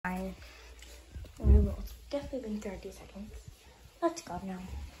definitely been 30 seconds. Let's go now.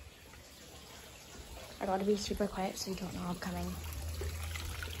 I gotta be super quiet so you don't know I'm coming.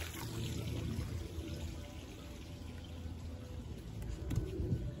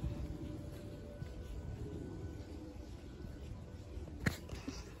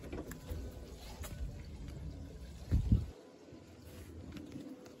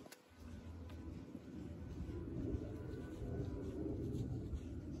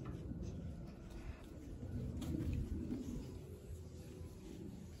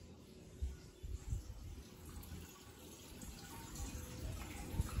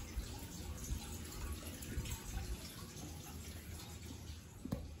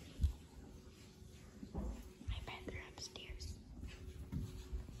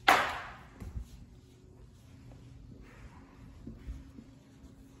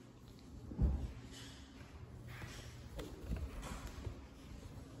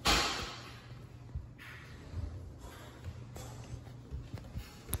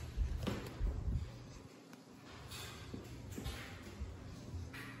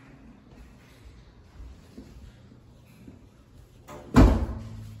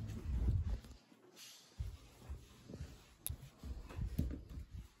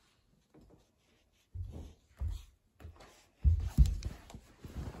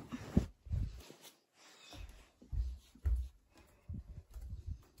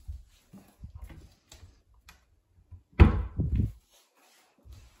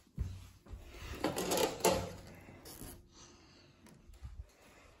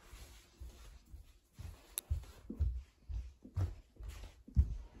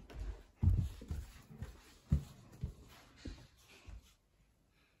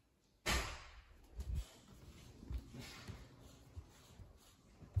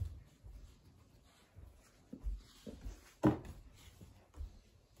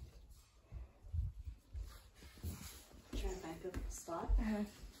 Spot?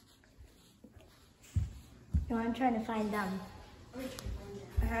 No, I'm trying to find them.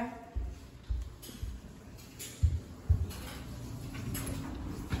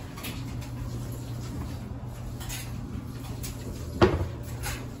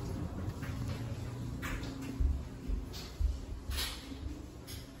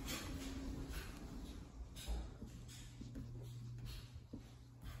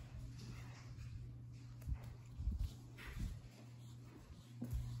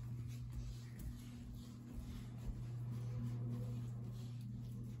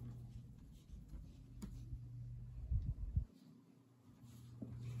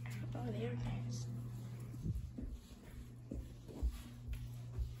 Oh, they're nice.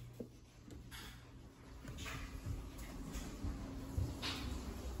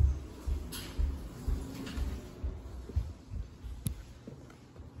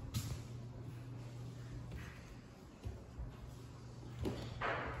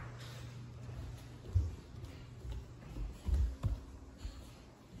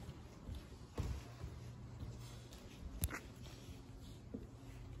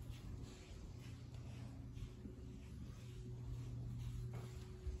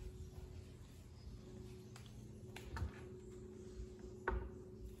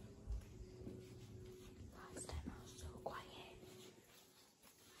 Last time I was so quiet.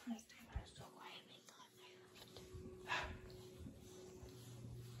 They thought I left.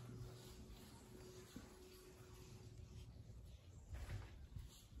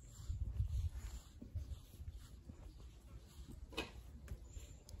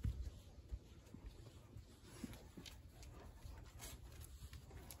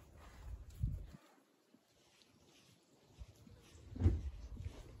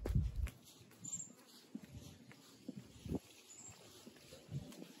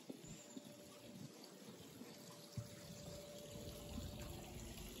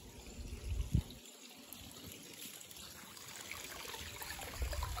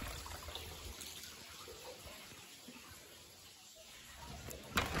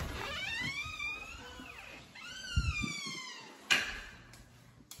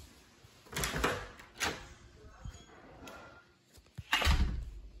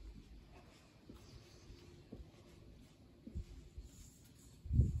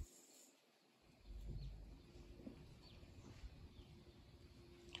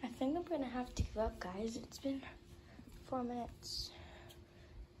 I think I'm gonna have to give up, guys. It's been 4 minutes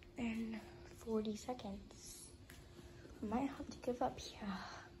and 40 seconds. I might have to give up here.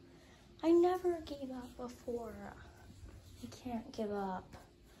 I never gave up before. I can't give up.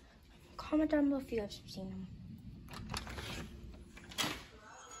 Comment down below if you guys have seen them.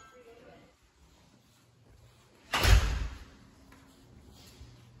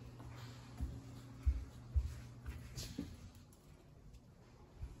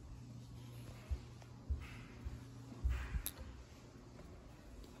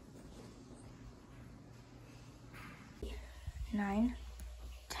 9,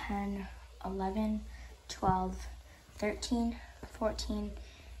 10, 11, 12, 13, 14.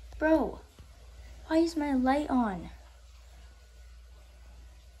 Bro, why is my light on?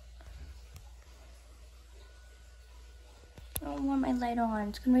 I don't want my light on.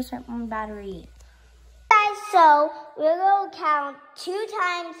 It's gonna waste my own battery. Guys, so we're gonna count 2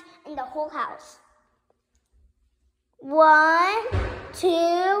 times in the whole house. 1,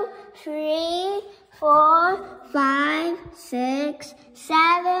 2, 3, 4, 5, 6,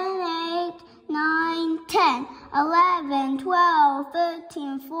 7, 8, 9, 10, 11, 12,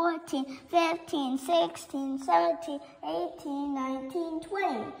 13, 14, 15, 16, 17, 18, 19,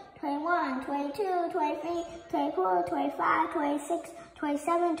 20, 21, 22, 23, 24, 25, 26,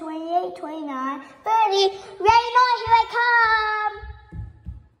 27, 28, 29, 30. Ready, now, here I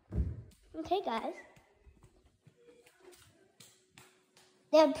come. Okay, guys.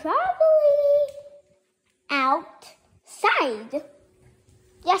 They're probably outside.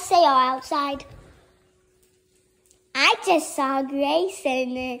 Yes, they are outside. I just saw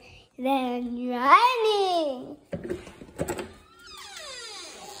Grayson then running.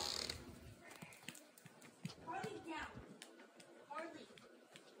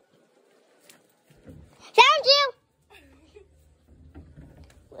 Found you!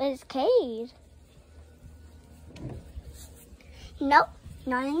 Where's Cade? Nope,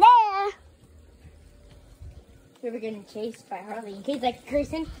 not in there. We were getting chased by Harley. And Cade's like,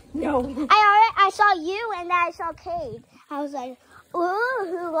 Grayson, no. I saw you and then I saw Cade. I was like, ooh,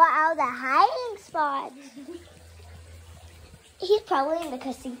 who got out of the hiding spot? He's probably in the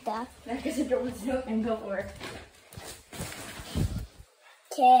casita. Because the door was open and don't work.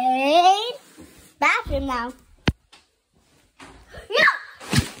 Cade, bathroom now. No!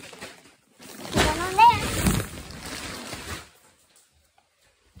 Going on there.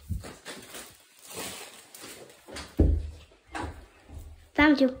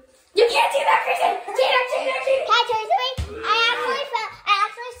 Found you. You can't see that, Grayson! Cheater! Hi, Tracy. I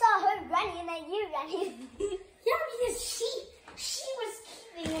actually saw her running and then you running. Yeah, because she was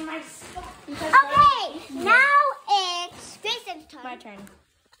keeping in my spot. Okay, now it's Grayson's turn. My turn.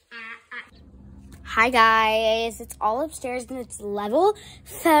 Hi guys, it's all upstairs and it's level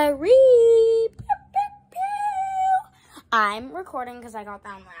 3. I'm recording because I got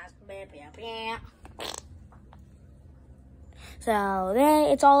down last. So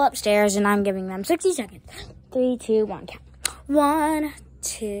it's all upstairs and I'm giving them 60 seconds. 3, 2, 1, count. 1,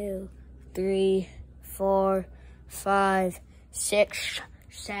 2, 3, 4, 5, 6,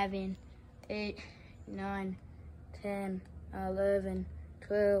 7, 8, 9, 10, 11,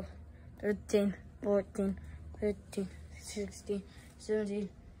 12, 13, 14, 15, 16, 17,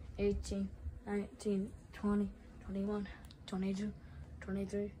 18, 19, 20, 21, 22,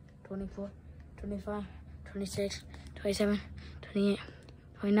 23, 24, 25, 26, 27, 28,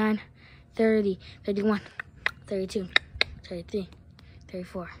 29, 30, 31, 32, 33,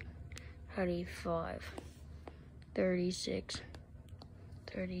 34, 35, 36,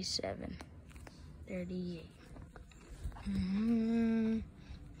 37, 38.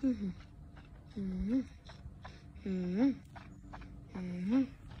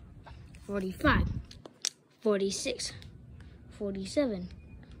 45, 46, 47,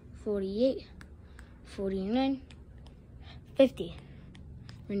 48, 49, 50.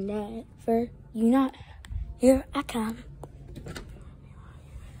 Whenever you not, here I come.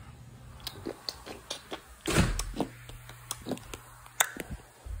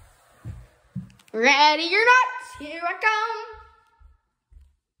 Ready or not, here I come.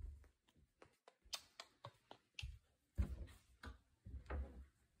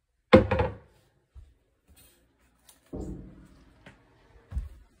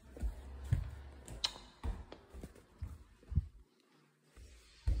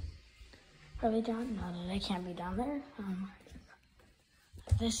 Are they down? No, they can't be down there.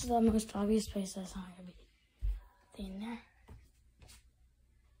 This is the most obvious place that's not gonna be in there.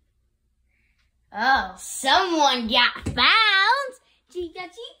 Oh, someone got found! Chica,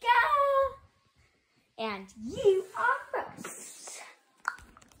 chica! And you are first.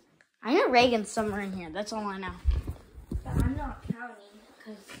 I know Reagan's somewhere in here. That's all I know. But I'm not counting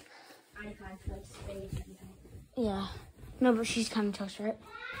because I can't like space. Yeah. No, but she's coming to us, right?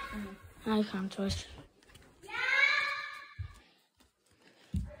 I come to us.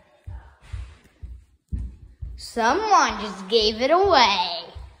 Someone just gave it away.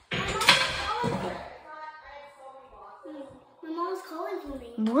 My mom's calling for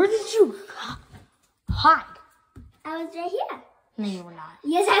me. Where did you hide? I was right here. No, you were not.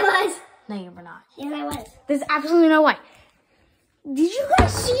 Yes, I was. No, you were not. Yes, I was. There's absolutely no way. Did you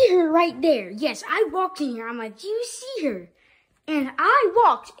guys see her right there? Yes, I walked in here. I'm like, do you see her? And I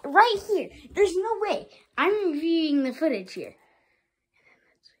walked right here. There's no way. I'm reviewing the footage here.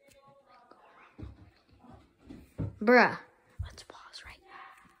 Bruh. Let's pause right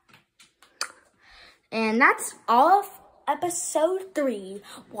now. And that's all of episode 3.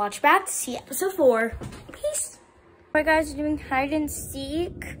 Watch back to see episode 4. Peace. Alright guys, we're doing hide and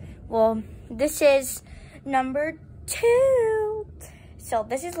seek. Well, this is number 2. So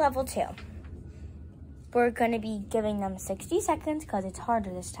this is level 2. We're going to be giving them 60 seconds because it's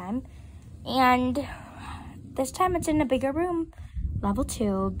harder this time. And this time it's in a bigger room. Level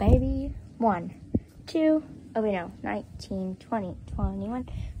 2, baby. 1, 2, oh wait, no. 19, 20, 21,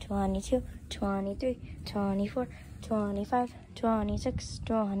 22, 23, 24, 25, 26,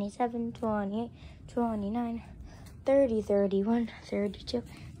 27, 28, 29, 30, 31, 32,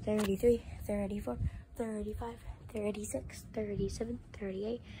 33, 34, 35, 36, 37,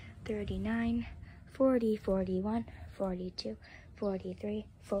 38, 39, 40, 41, 42, 43,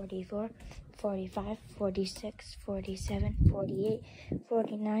 44, 45, 46, 47, 48,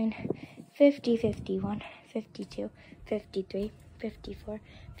 49, 50, 51, 52, 53, 54,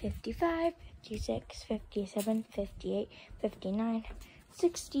 55, 56, 57, 58, 59,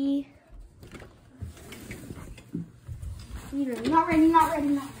 60. Not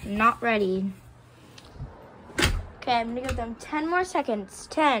ready. Not ready. Okay, I'm gonna give them 10 more seconds.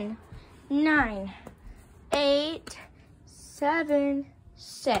 10, 9, 8, 7,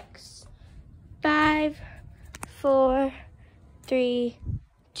 6, 5, 4, 3,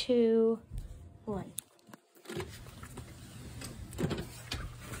 2, 1.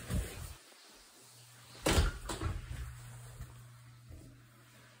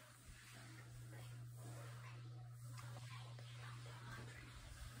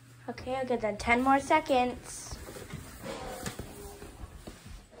 Okay, I'll give them 10 more seconds.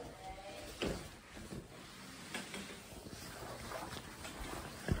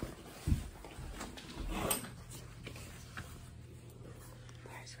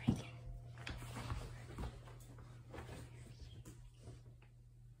 Where's Reagan?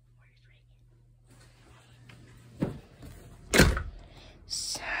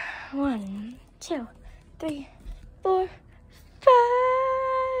 1, 2, 3, 4,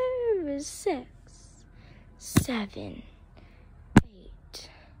 5, 6, 7, 8,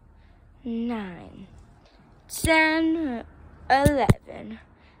 9, 10, 11,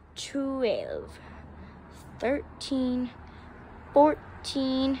 12, 13,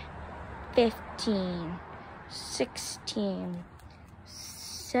 14, 15, 16,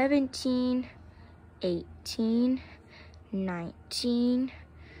 17, 18, 19,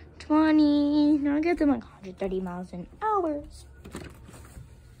 20. Now get them like 130 miles an hour.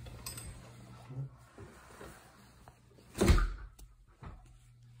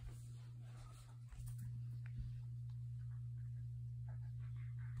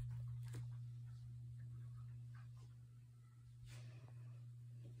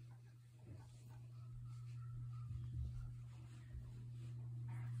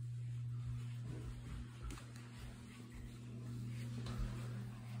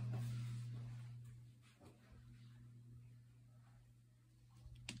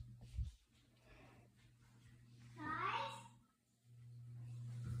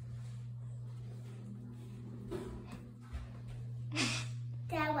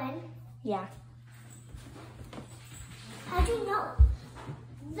 That one. Yeah. How'd you know?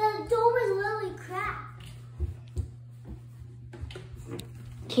 The door was literally cracked.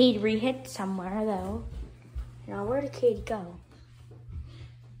 Cade re-hit somewhere though. Now where did Cade go?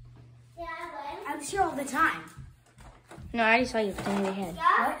 Yeah, I I'm sure all the time. No, I already saw you putting your head.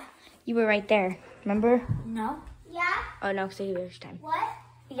 Yeah? You were right there. Remember? No. Yeah? Oh no, because you were first time. What?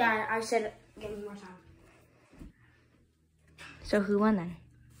 Yeah, I said give me more time. So who won then?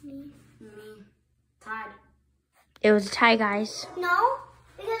 Me. Tied. It was a tie, guys. No,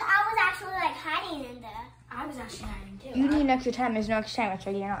 because I was actually like hiding in there. I was actually hiding too. You need an extra time. There's no extra time. It's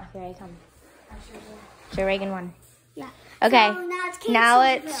ready or not. Here I come. I sure did. So Reagan won. Yeah. Okay. So now it's Kate's Now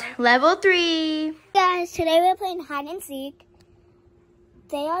turn. it's level 3. Guys, today we're playing hide and seek.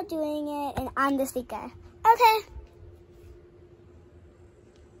 They are doing it, and I'm the seeker. Okay.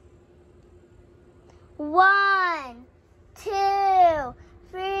 1, 2,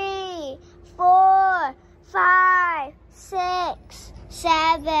 3, 4, 5, 6,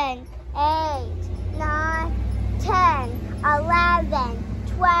 7, 8, 9, 10, 11,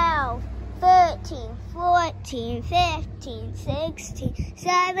 12, 13, 14, 15, 16,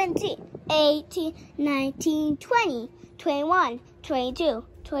 17, 18, 19, 20, 21, 22,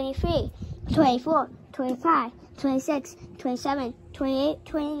 23, 24, 25, 26, 27, 28,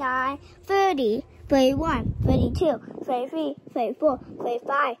 29, 30, 31, 32, 33, 34,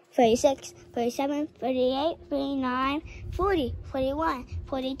 35, 36, 37, 38, 39, 40, 41,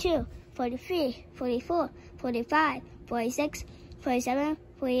 42, 43, 44, 45, 46, 47,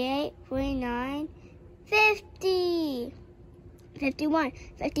 48, 49, 50. 51,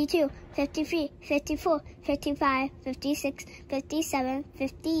 52, 53, 54, 55, 56, 57,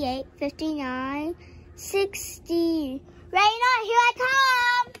 58, 59, 60. Raina, here I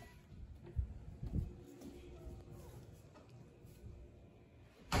come!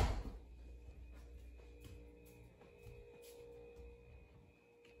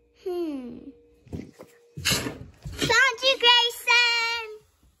 Found you, Grayson!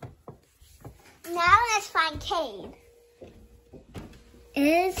 Now let's find Cade.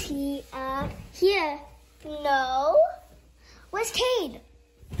 Is he up here? No. Where's Cade?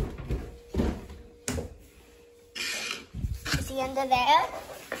 Is he under there?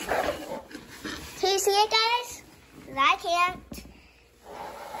 Can you see it, guys? 'Cause I can't.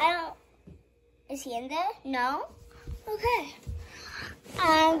 I don't. Is he in there? No? Okay.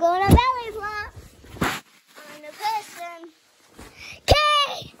 I'm going to belly flop on the person.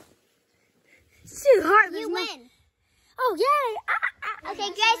 Cade! It's too hard. You win. Oh, yay! Okay,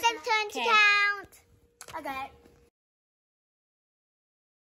 Grayson's turn to count. Okay.